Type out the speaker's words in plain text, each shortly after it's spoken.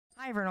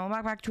Hi everyone,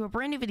 welcome back to a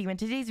brand new video. In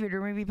today's video,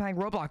 we're going to be playing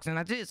Roblox, and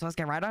that's it, so let's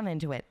get right on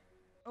into it.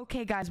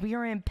 Okay guys, we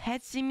are in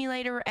Pet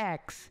Simulator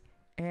X,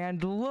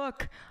 and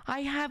look,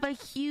 I have a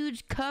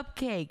huge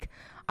cupcake.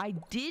 I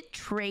did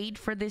trade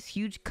for this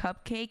huge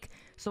cupcake,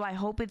 so I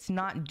hope it's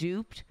not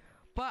duped,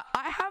 but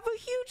I have a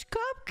huge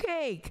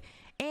cupcake.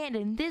 And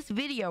in this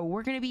video,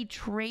 we're going to be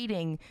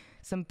trading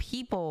some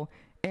people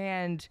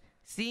and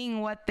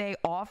seeing what they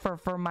offer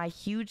for my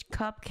huge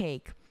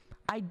cupcake.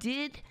 I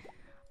did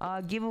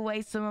give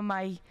away some of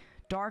my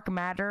dark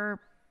matter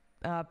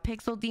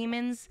pixel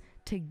demons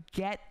to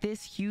get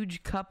this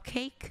huge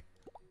cupcake,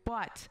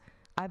 but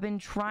I've been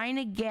trying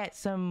to get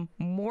some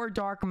more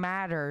dark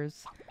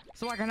matters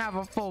so I can have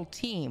a full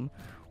team.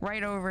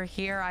 Right over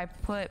here, I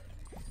put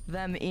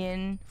them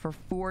in for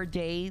 4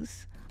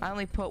 days. I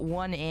only put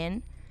one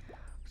in,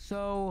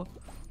 so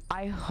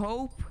I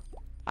hope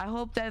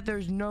that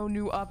there's no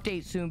new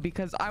update soon,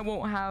 because I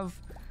won't have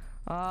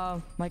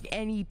like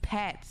any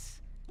pets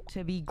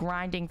to be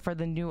grinding for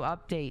the new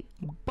update.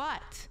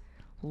 But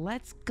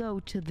let's go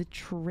to the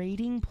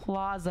trading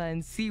plaza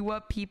and see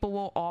what people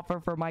will offer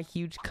for my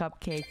huge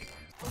cupcake.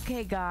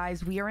 Okay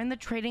guys, we are in the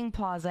trading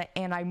plaza,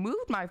 and I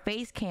moved my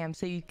face cam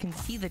so you can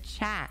see the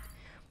chat,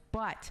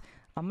 but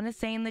I'm gonna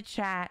say in the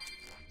chat,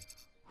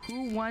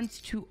 who wants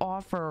to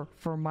offer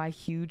for my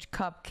huge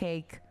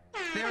cupcake?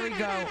 There we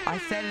go, I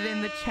said it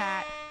in the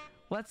chat.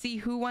 Let's see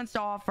who wants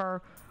to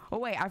offer. Oh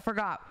wait, I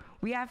forgot.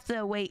 We have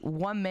to wait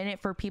 1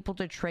 minute for people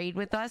to trade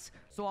with us,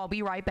 so I'll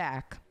be right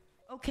back.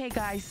 Okay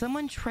guys,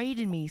 someone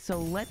traded me, so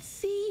let's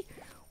see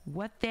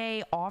what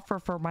they offer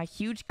for my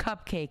huge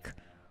cupcake.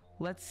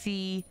 Let's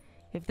see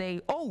if they...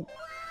 Oh,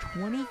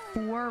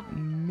 24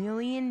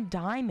 million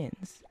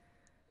diamonds.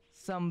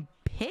 Some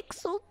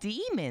pixel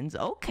demons,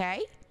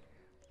 okay.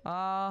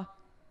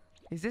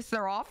 Is this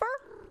their offer?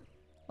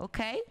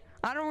 Okay,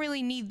 I don't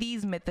really need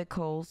these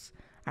mythicals.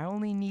 I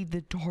only need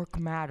the dark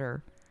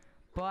matter.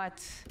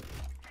 But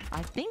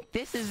I think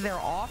this is their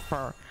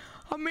offer.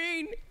 I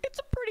mean, it's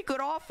a pretty good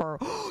offer.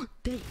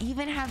 They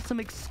even have some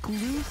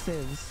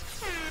exclusives.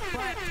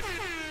 But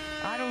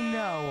I don't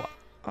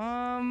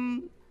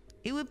know.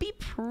 It would be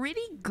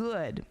pretty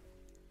good.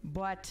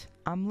 But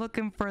I'm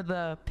looking for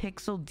the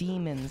pixel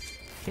demons.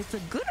 It's a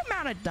good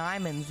amount of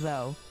diamonds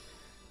though.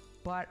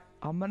 But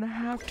I'm gonna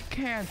have to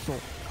cancel.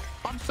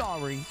 I'm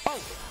sorry.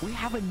 Oh, we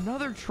have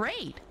another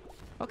trade.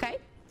 Okay.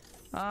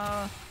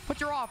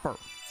 What's your offer?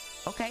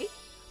 Okay.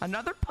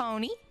 Another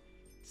pony,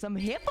 some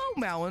hippo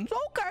melons,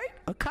 okay,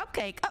 a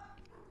cupcake.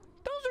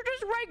 Those are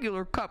just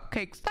regular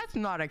cupcakes. That's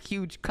not a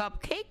huge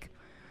cupcake.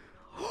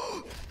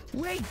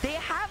 Wait, they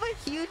have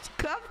a huge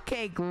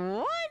cupcake.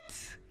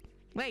 What?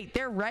 Wait,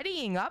 they're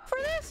readying up for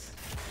this?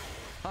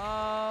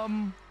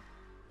 Why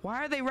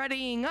are they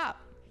readying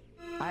up?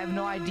 I have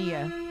no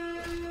idea.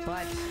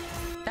 But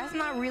that's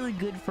not really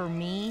good for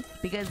me,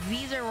 because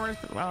these are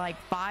worth like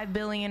 5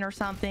 billion or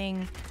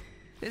something.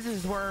 This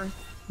is worth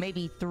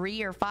maybe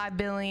 3 or 5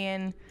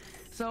 billion.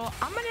 So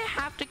I'm gonna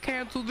have to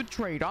cancel the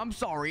trade. I'm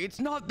sorry, it's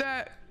not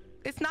that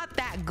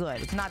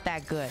good. It's not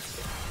that good.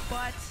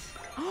 But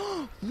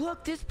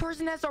look, this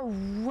person has a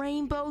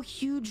rainbow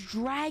huge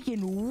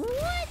dragon.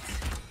 What?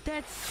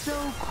 That's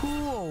so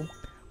cool.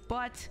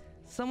 But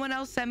someone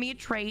else sent me a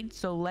trade,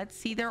 so let's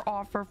see their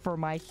offer for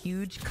my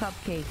huge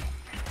cupcake.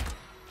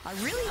 I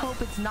really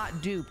hope it's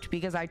not duped,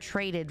 because I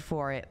traded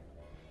for it.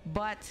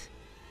 But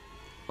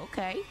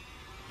okay,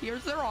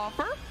 here's their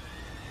offer.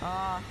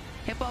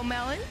 Hippo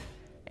melon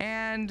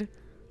and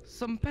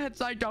some pets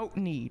I don't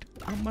need.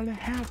 I'm gonna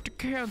have to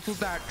cancel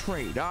that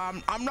trade.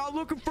 I'm not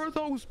looking for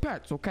those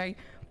pets, okay?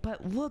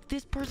 But look,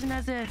 this person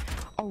has a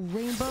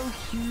rainbow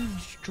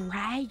huge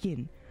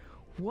dragon.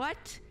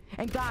 What?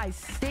 And guys,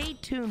 stay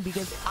tuned,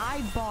 because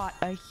I bought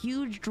a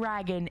huge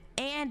dragon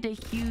and a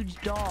huge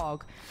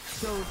dog,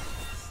 so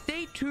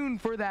stay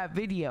tuned for that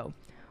video.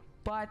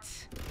 But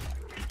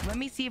let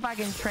me see if I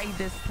can trade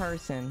this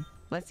person.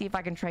 Let's see if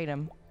I can trade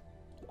him.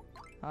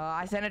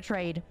 I sent a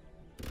trade.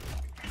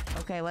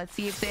 Okay, let's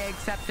see if they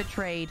accept the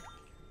trade.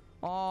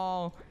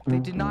 Oh, they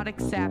did not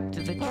accept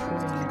the trade,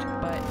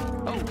 but...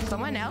 Oh,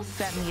 someone else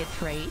sent me a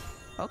trade.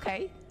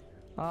 Okay.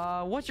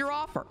 What's your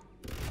offer?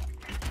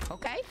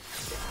 Okay.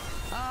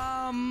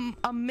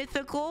 A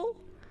mythical,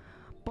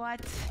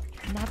 but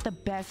not the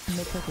best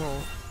mythical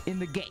in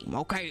the game,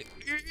 okay?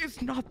 It's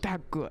not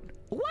that good.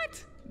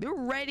 What? They're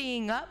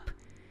readying up?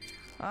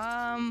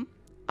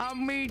 I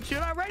mean, should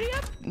I ready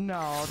up?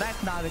 No,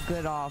 that's not a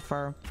good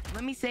offer.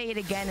 Let me say it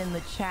again in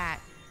the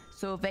chat,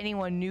 so if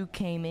anyone new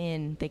came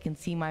in, they can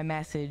see my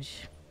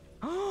message.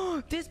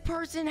 Oh, this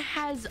person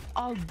has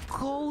a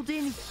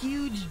golden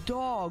huge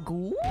dog.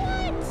 What?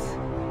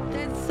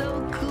 That's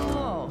so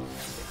cool.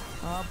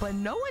 But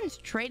no one's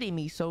trading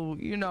me, so,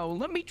 you know,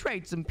 let me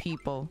trade some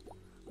people.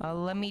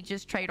 Let me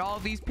just trade all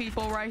these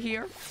people right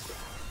here.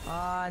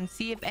 And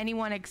see if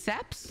anyone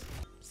accepts.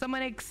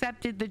 Someone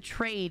accepted the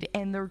trade,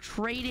 and they're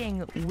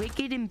trading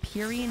Wicked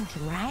Empyrean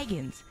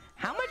Dragons.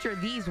 How much are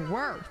these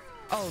worth?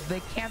 Oh, they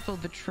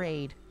canceled the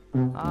trade.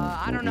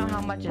 I don't know how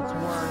much it's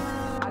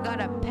worth. I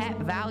got a pet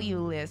value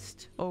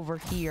list over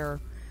here.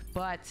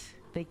 but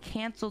they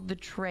canceled the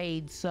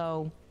trade,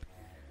 so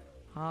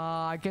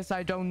I guess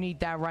I don't need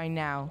that right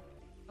now.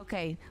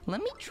 Okay,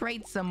 let me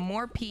trade some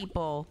more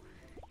people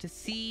to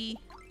see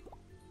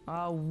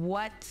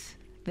what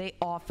they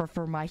offer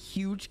for my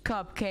huge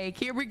cupcake.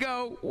 Here we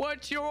go.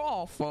 What's your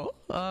offer?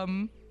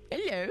 Hello?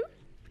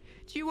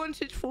 Do you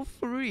want it for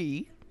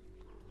free?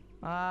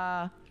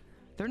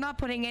 They're not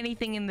putting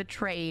anything in the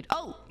trade.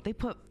 Oh, they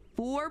put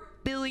 4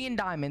 billion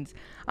diamonds.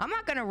 I'm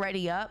not gonna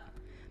ready up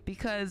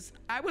because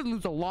I would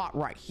lose a lot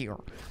right here.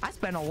 I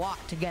spent a lot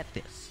to get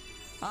this.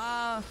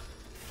 I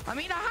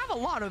mean, I have a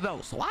lot of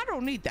those, so I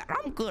don't need that.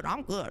 I'm good.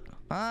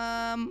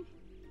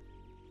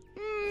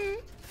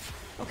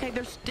 Okay,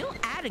 they're still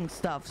adding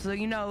stuff, so,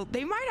 you know,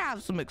 they might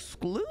have some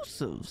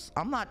exclusives.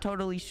 I'm not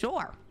totally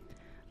sure.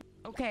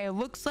 Okay, it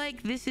looks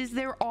like this is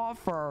their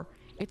offer.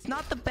 It's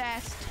not the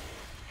best,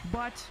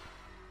 but...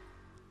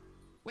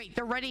 Wait,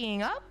 they're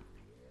readying up?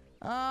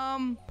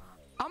 I'm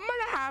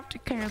gonna have to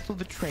cancel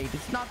the trade.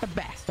 It's not the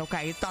best,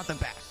 okay? It's not the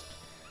best.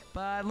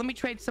 But let me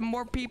trade some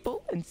more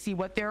people and see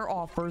what their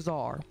offers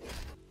are.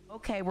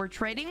 Okay, we're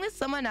trading with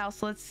someone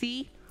else. Let's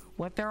see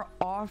what their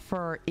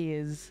offer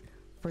is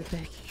for the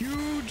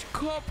huge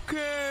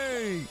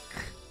cupcake.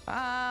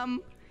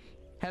 Hello?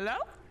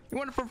 You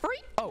want it for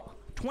free? Oh,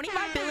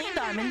 25 billion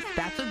diamonds.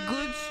 That's a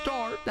good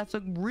start. That's a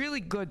really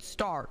good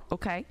start.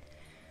 Okay.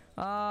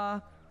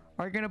 Are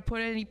you gonna put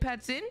any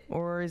pets in,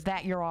 or is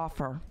that your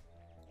offer?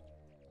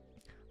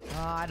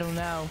 I don't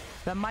know.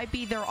 That might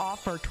be their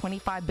offer,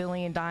 25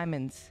 billion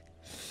diamonds.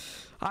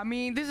 I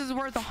mean, this is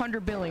worth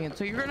 100 billion,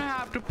 so you're gonna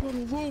have to put a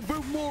little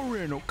bit more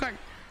in, okay?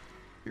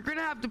 You're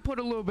gonna have to put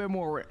a little bit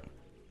more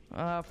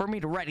in for me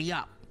to ready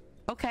up.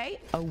 Okay,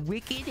 a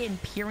wicked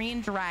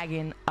Empyrean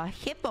dragon, a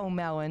hippo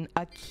melon,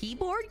 a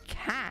keyboard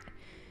cat.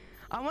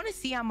 I want to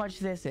see how much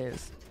this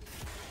is.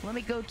 Let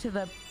me go to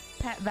the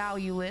pet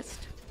value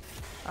list.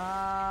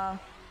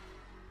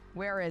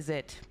 Where is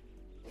it?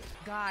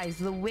 Guys,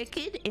 the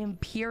wicked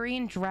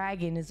Empyrean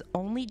dragon is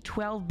only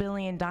 12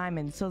 billion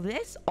diamonds. So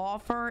this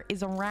offer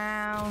is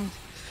around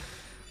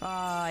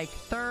like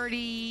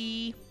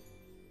 30.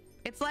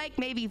 It's like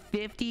maybe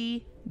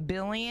 50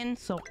 billion.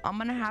 So I'm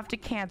gonna have to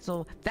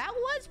cancel. That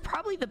was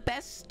probably the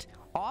best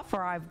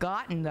offer I've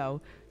gotten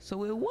though.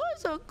 So it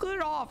was a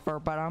good offer,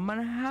 but I'm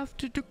gonna have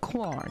to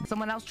decline.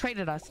 Someone else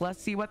traded us.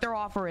 Let's see what their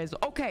offer is.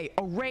 Okay,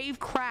 a rave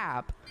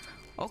crab.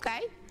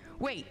 Okay,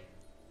 wait.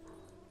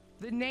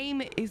 The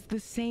name is the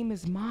same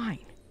as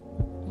mine.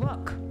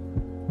 Look.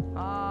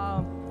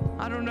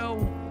 I don't know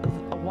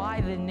why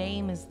the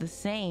name is the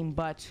same,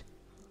 but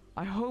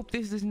I hope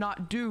this is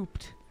not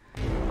duped.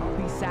 I'll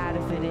be sad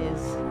if it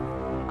is.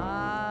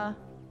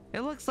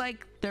 It looks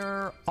like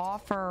their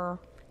offer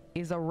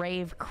is a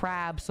rave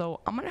crab, so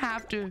I'm gonna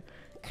have to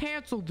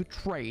cancel the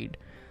trade.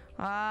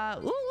 Oh,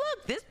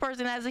 look, this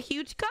person has a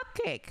huge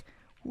cupcake.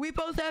 We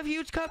both have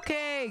huge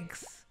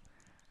cupcakes.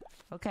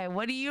 Okay,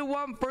 what do you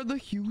want for the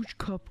huge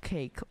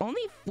cupcake?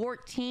 Only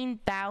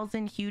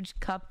 14,000 huge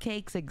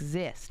cupcakes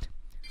exist.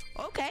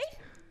 Okay.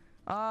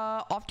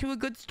 Off to a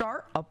good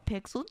start. A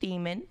pixel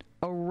demon.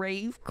 A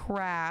rave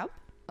crab.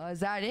 Is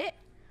that it?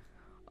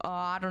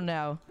 I don't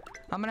know.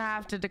 I'm gonna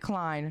have to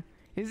decline.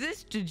 Is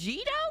this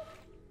Digito?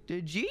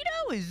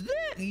 Digito, is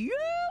that you?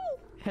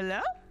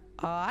 Hello?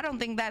 I don't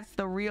think that's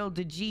the real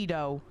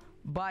Digito.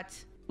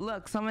 But,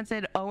 look, someone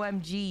said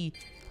OMG.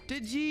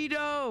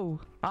 Digito!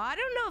 I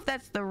don't know if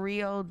that's the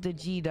real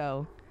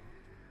Digito.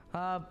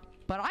 But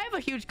I have a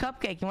huge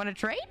cupcake. You want to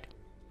trade?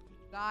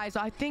 Guys,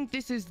 I think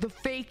this is the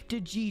fake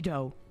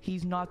Digito.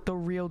 He's not the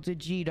real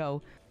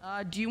Digito.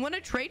 Do you want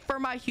to trade for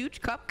my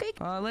huge cupcake?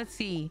 Let's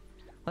see.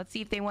 Let's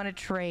see if they want to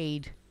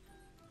trade.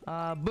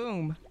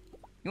 Boom.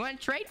 You want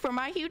to trade for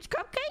my huge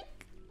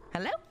cupcake?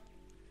 Hello?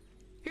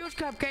 Huge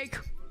cupcake.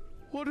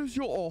 What is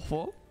your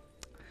offer?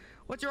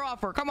 What's your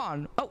offer? Come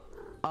on. Oh,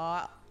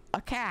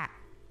 a cat.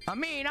 I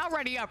mean, I'll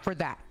ready up for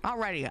that. I'll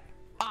ready up.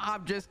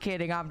 I'm just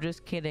kidding. I'm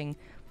just kidding.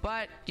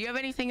 But do you have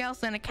anything else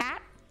than a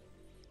cat?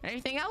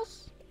 Anything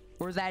else?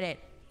 Or is that it?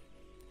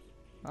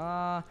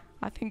 I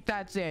think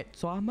that's it.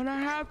 So I'm gonna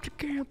have to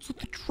cancel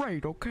the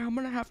trade, okay? I'm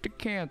gonna have to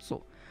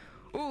cancel.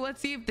 Oh,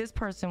 let's see if this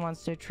person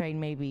wants to trade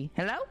maybe.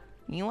 Hello?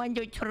 You want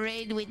to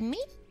trade with me?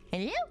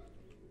 Hello?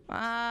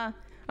 I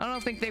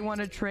don't think they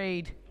want to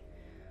trade.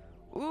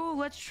 Ooh,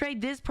 let's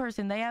trade this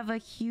person. They have a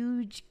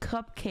huge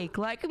cupcake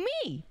like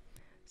me.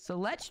 So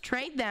let's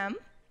trade them.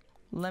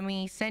 Let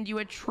me send you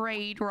a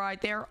trade right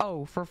there.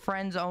 Oh, for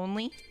friends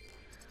only.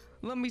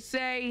 Let me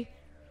say,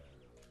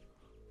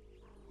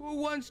 who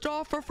wants to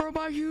offer for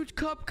my huge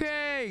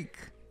cupcake?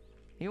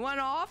 You want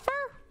to offer?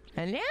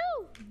 Hello?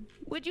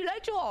 Would you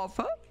like to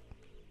offer?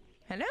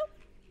 Hello?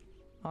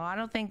 Oh, I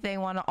don't think they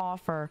want to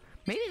offer.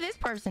 Maybe this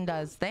person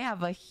does. They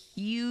have a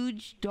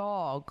huge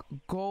dog,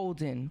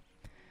 golden.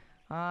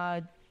 Do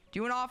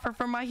you want to offer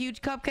for my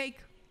huge cupcake?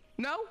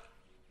 No?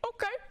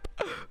 Okay.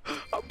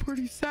 I'm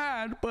pretty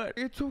sad, but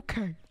it's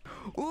okay.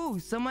 Ooh,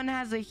 someone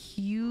has a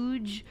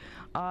huge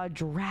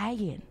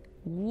dragon.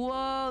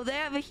 Whoa, they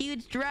have a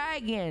huge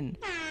dragon.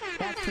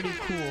 That's pretty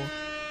cool.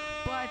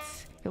 But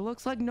It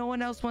looks like no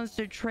one else wants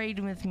to trade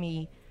with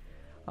me.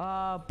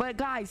 But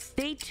guys,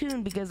 stay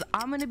tuned because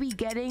I'm gonna be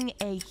getting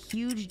a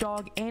huge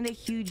dog and a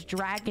huge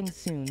dragon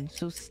soon.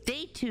 So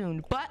stay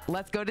tuned, but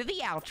let's go to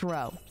the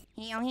outro.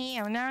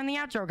 Here, now in the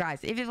outro, guys.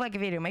 If you like the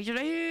video, make sure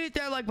to hit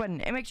that like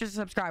button and make sure to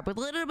subscribe with a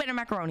little bit of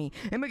macaroni.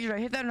 And make sure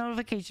to hit that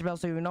notification bell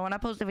so you know when I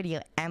post a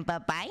video. And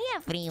bye-bye,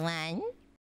 everyone.